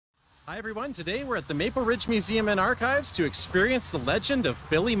Hi everyone, today we're at the Maple Ridge Museum and Archives to experience the legend of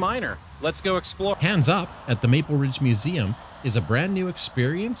Billy Miner. Let's go explore. Hands Up at the Maple Ridge Museum is a brand new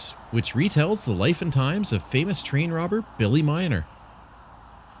experience which retells the life and times of famous train robber Billy Miner.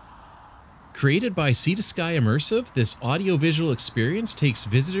 Created by Sea to Sky Immersive, this audiovisual experience takes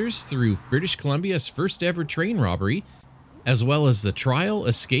visitors through British Columbia's first ever train robbery, as well as the trial,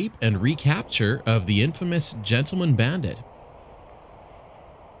 escape, and recapture of the infamous Gentleman Bandit.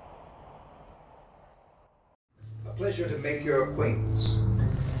 Pleasure to make your acquaintance.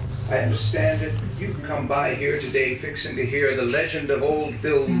 I understand that you've come by here today fixing to hear the legend of old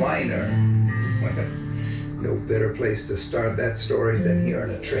Bill Miner. Well, no better place to start that story than here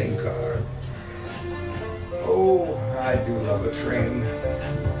in a train car. Oh, I do love a train.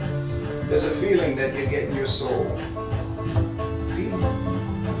 There's a feeling that you get in your soul. A feeling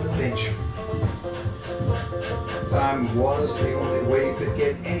of adventure. Time was the only way you could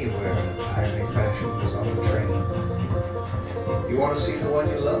get anywhere in a timely fashion was on the train. You want to see the one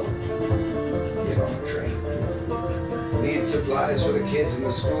you love? Get on the train. Need supplies for the kids in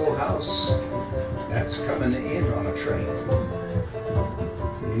the schoolhouse? That's coming in on a train.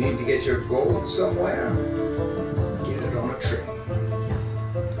 You need to get your gold somewhere? Get it on a train.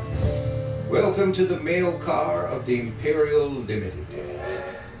 Welcome to the mail car of the Imperial Limited.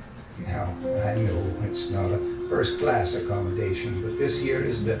 Now, I know it's not a first-class accommodation, but this here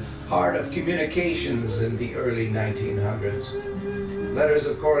is the heart of communications in the early 1900s. Letters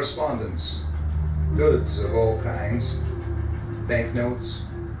of correspondence, goods of all kinds, banknotes,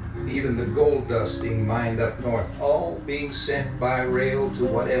 even the gold dust being mined up north, all being sent by rail to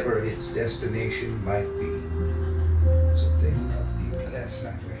whatever its destination might be. It's a thing of beauty. That's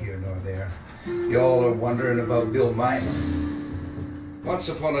neither here nor there. Y'all are wondering about Bill Miner. Once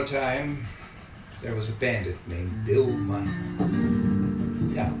upon a time, there was a bandit named Bill Miner.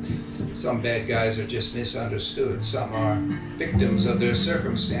 Now, some bad guys are just misunderstood. Some are victims of their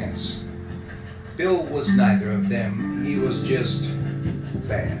circumstance. Bill was neither of them. He was just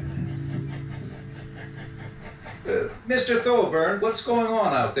bad. Mr. Thorburn, what's going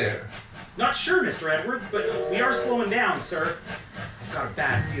on out there? Not sure, Mr. Edwards, but we are slowing down, sir. I've got a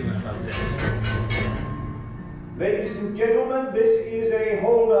bad feeling about this. Ladies and gentlemen, this is a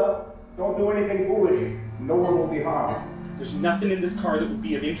hold-up. Don't do anything foolish. No one will be harmed. There's nothing in this car that would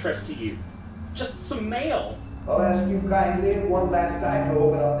be of interest to you. Just some mail. I'll ask you kindly one last time to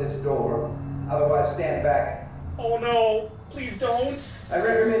open up this door. Otherwise, stand back. Oh no, please don't. I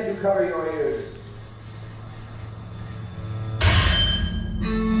recommend you cover your ears.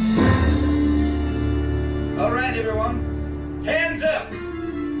 All right, everyone. Hands up!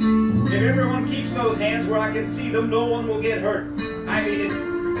 If everyone keeps those hands where I can see them, no one will get hurt. I mean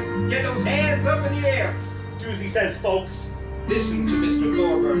it. Get those hands up in the air. Do as he says, folks. Listen to Mr.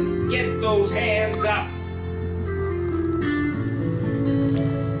 Thorburn. Get those hands up.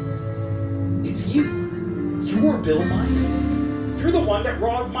 It's you. You're Bill Miner. You're the one that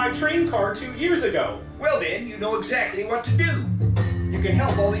robbed my train car 2 years ago. Well then, you know exactly what to do. You can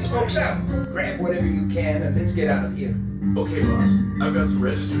help all these folks out. Grab whatever you can and let's get out of here. Okay, boss. I've got some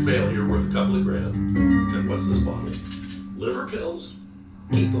registered mail here worth a couple of grand. And what's this bottle? Liver pills?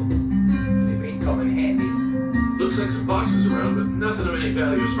 Keep them. They may come in handy. Looks like some boxes around, but nothing of any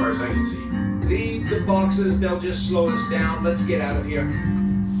value as far as I can see. Leave the boxes. They'll just slow us down. Let's get out of here.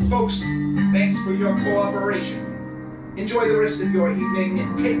 Folks, thanks for your cooperation. Enjoy the rest of your evening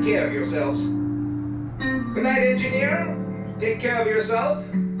and take care of yourselves. Good night, engineer. Take care of yourself.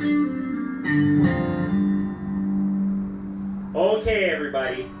 Okay,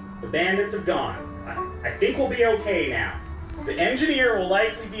 everybody. The bandits have gone. I think we'll be okay now. The engineer will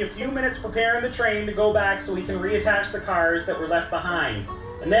likely be a few minutes preparing the train to go back so we can reattach the cars that were left behind.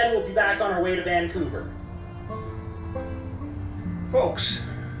 And then we'll be back on our way to Vancouver. Folks,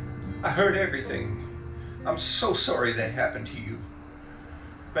 I heard everything. I'm so sorry that happened to you.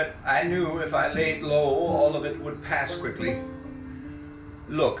 But I knew if I laid low, all of it would pass quickly.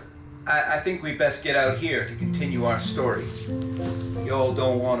 Look, I think we best get out here to continue our story. Y'all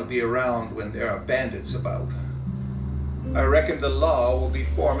don't want to be around when there are bandits about. I reckon the law will be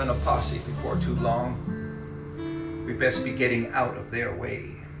forming a posse before too long. We best be getting out of their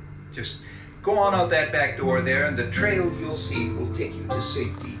way. Just go on out that back door there, and the trail you'll see will take you to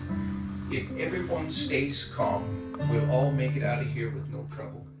safety. If everyone stays calm, we'll all make it out of here with no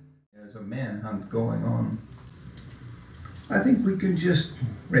trouble. There's a manhunt going on. I think we can just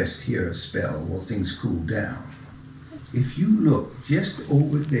rest here a spell while things cool down. If you look just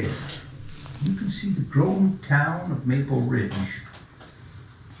over there, you can see the growing town of Maple Ridge.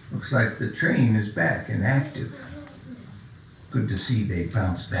 Looks like the train is back and active. Good to see they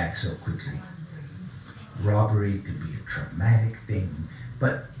bounced back so quickly. Robbery can be a traumatic thing,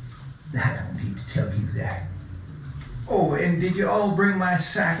 but I don't need to tell you that. Oh, and did you all bring my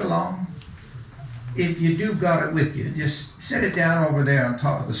sack along? If you do got it with you, just set it down over there on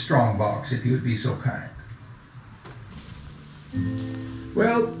top of the strong box, if you would be so kind.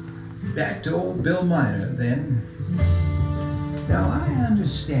 Well, back to old Bill Miner, then. Now, I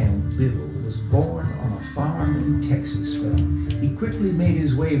understand Bill was born on a farm in Texas, but he quickly made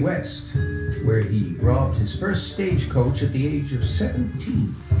his way west, where he robbed his first stagecoach at the age of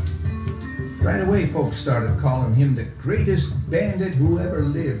 17. Right away, folks started calling him the greatest bandit who ever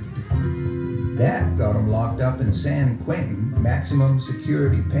lived. That got him locked up in San Quentin Maximum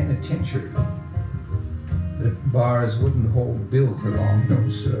Security Penitentiary. The bars wouldn't hold Bill for long, no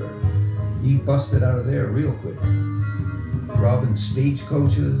sir. He busted out of there real quick. Robbing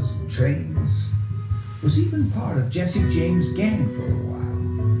stagecoaches, trains. Was even part of Jesse James' gang for a while.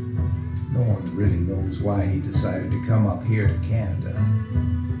 No one really knows why he decided to come up here to Canada.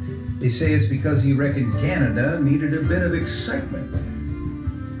 They say it's because he reckoned Canada needed a bit of excitement.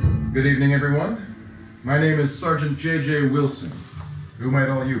 Good evening, everyone. My name is Sergeant J.J. Wilson. Who might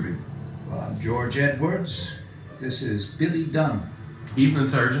all you be? Well, I'm George Edwards. This is Billy Dunn. Evening,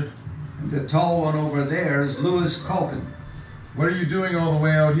 Sergeant. And the tall one over there is Lewis Culkin. What are you doing all the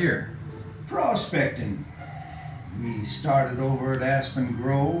way out here? Prospecting. We started over at Aspen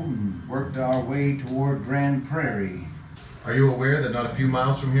Grove and worked our way toward Grand Prairie. Are you aware that not a few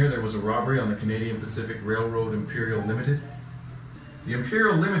miles from here there was a robbery on the Canadian Pacific Railroad Imperial Limited? The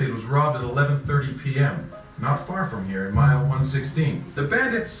Imperial Limited was robbed at 11:30 p.m., not far from here in mile 116. The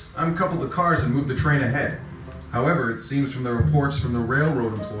bandits uncoupled the cars and moved the train ahead. However, it seems from the reports from the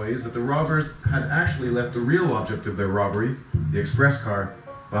railroad employees that the robbers had actually left the real object of their robbery, the express car,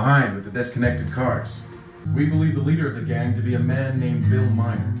 behind with the disconnected cars. We believe the leader of the gang to be a man named Bill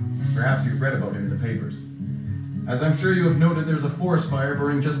Miner. Perhaps you've read about him in the papers. As I'm sure you have noted, there's a forest fire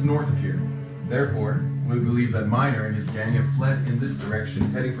burning just north of here. Therefore, we believe that Miner and his gang have fled in this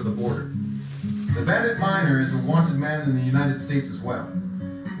direction, heading for the border. The bandit Miner is a wanted man in the United States as well.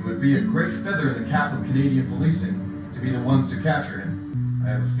 It would be a great feather in the cap of Canadian policing to be the ones to capture him. I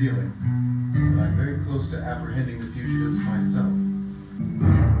have a feeling that I'm very close to apprehending the fugitives myself.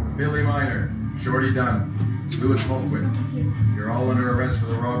 Billy Miner, Shorty Dunn, Lewis Holmquist, you're all under arrest for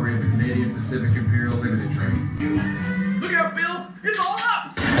the robbery of the Canadian Pacific Imperial Limited train. Look out, Bill! It's all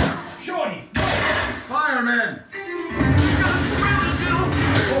up! Shorty! Firemen! You got us surrounded, Bill!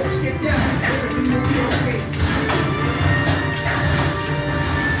 Folks, get down. Everything will be okay.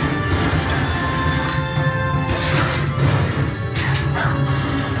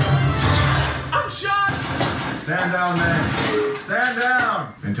 I'm shot! Stand down, men! Stand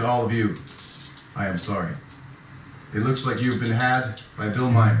down! And to all of you, I am sorry. It looks like you've been had by Bill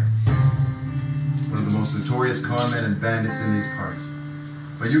Miner, one of the most notorious con men and bandits in these parts.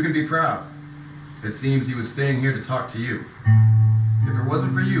 But you can be proud. It seems he was staying here to talk to you. If it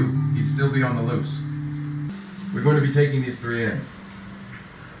wasn't for you, he'd still be on the loose. We're going to be taking these three in.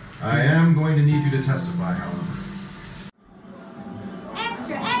 I am going to need you to testify, however.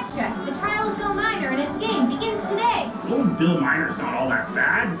 Extra, extra! The trial of Bill Miner and his gang begins today. Old Bill Miner's not all that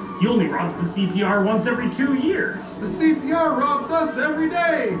bad. He only robs the CPR once every 2 years. The CPR robs us every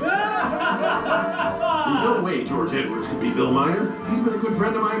day! There's no way George Edwards could be Bill Miner. He's been a good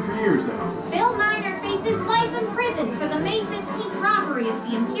friend of mine for years now. Bill Miner faces life in prison for the May 15th robbery of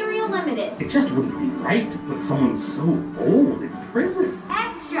the Imperial Limited. It just wouldn't be right to put someone so old in prison.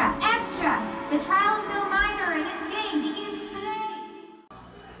 Extra, extra! The trial of Bill Miner and his gang begins today.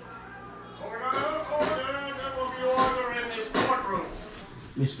 Order! There will be order in this courtroom.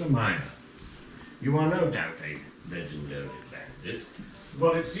 Mr. Miner, you are no doubt a legendary bandit,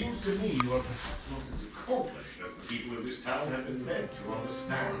 but it seems to me you are perhaps not as accomplished as the people of this town have been led to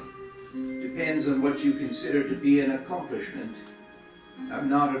understand. Depends on what you consider to be an accomplishment. I'm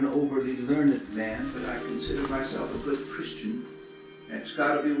not an overly learned man, but I consider myself a good Christian. That's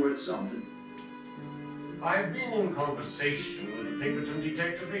got to be worth something. I've been in conversation with the Pinkerton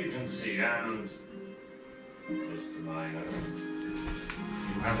Detective Agency, and Mr. Miner,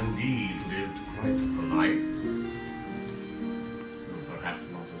 you have indeed lived quite a life. Perhaps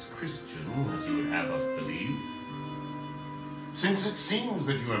not as Christian as you would have us believe. Since it seems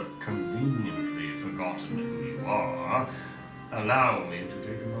that you have conveniently forgotten who you are, allow me to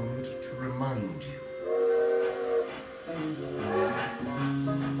take a moment to remind you.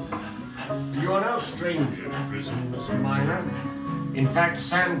 You are no stranger to prison, Mr. Miner. In fact,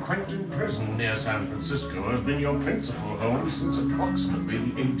 San Quentin Prison near San Francisco has been your principal home since approximately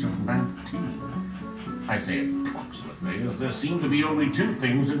the age of 19. I say approximately, as there seem to be only two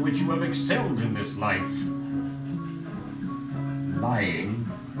things in which you have excelled in this life. Lying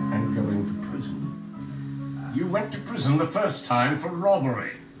and going to prison. You went to prison the first time for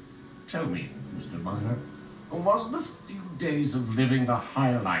robbery. Tell me, Mr. Miner, was the few days of living the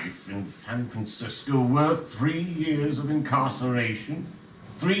high life in San Francisco worth 3 years of incarceration?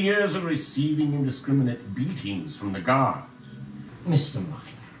 3 years of receiving indiscriminate beatings from the guards? Mr. Miner,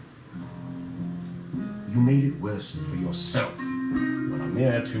 you made it worse for yourself when a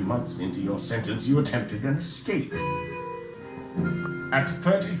mere 2 months into your sentence you attempted an escape. At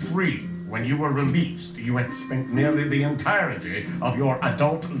 33, when you were released, you had spent nearly the entirety of your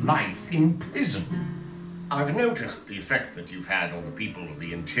adult life in prison. I've noticed the effect that you've had on the people of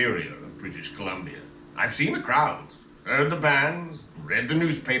the interior of British Columbia. I've seen the crowds, heard the bands, read the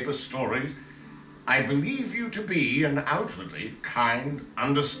newspaper stories. I believe you to be an outwardly kind,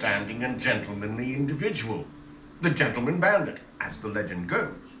 understanding, and gentlemanly individual. The gentleman bandit, as the legend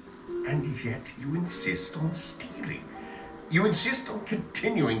goes. And yet you insist on stealing. You insist on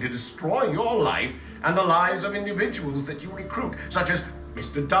continuing to destroy your life and the lives of individuals that you recruit, such as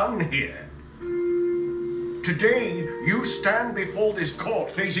Mr. Dunn here. Today, you stand before this court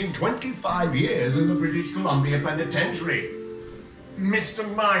facing 25 years in the British Columbia Penitentiary. Mr.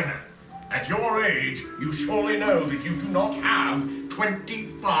 Miner, at your age, you surely know that you do not have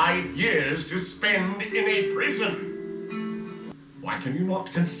 25 years to spend in a prison. Why can you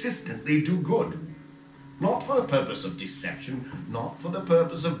not consistently do good? Not for the purpose of deception, not for the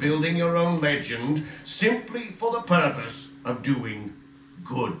purpose of building your own legend, simply for the purpose of doing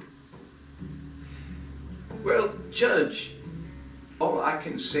good. Well, Judge, all I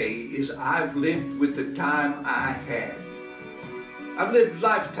can say is I've lived with the time I had. I've lived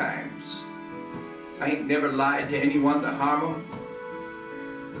lifetimes. I ain't never lied to anyone to harm them.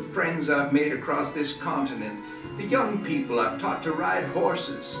 The friends I've made across this continent, the young people I've taught to ride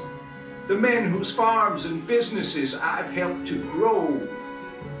horses, the men whose farms and businesses I've helped to grow,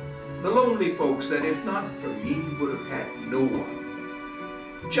 the lonely folks that if not for me would have had no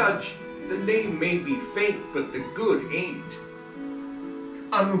one. Judge, the name may be fake, but the good ain't.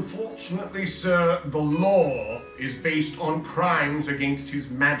 Unfortunately, sir, the law is based on crimes against His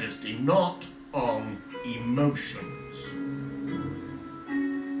Majesty, not on emotions.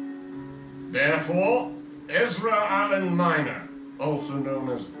 Therefore, Ezra Allen Miner, also known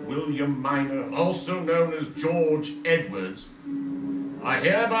as William Miner, also known as George Edwards, I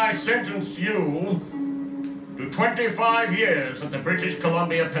hereby sentence you to 25 years at the British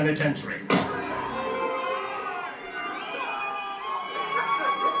Columbia Penitentiary.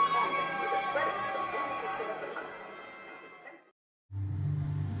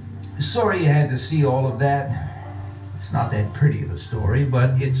 Sorry you had to see all of that. It's not that pretty of a story,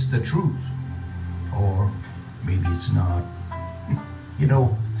 but it's the truth. Or maybe it's not. You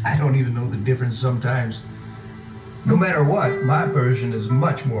know, I don't even know the difference sometimes. No matter what, my version is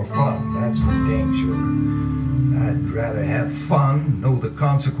much more fun, that's for dang sure. I'd rather have fun, know the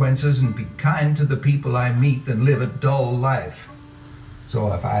consequences, and be kind to the people I meet than live a dull life.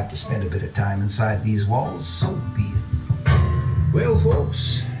 So if I have to spend a bit of time inside these walls, so be it. Well,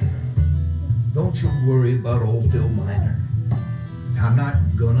 folks, don't you worry about old Bill Miner. I'm not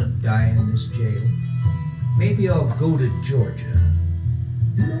gonna die in this jail. Maybe I'll go to Georgia.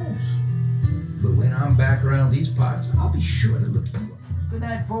 Who knows? But when I'm back around these parts, I'll be sure to look you up. Good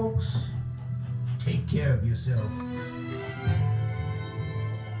night, folks. Take care of yourself.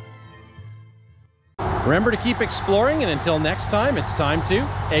 Remember to keep exploring, and until next time, it's time to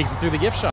exit through the gift shop.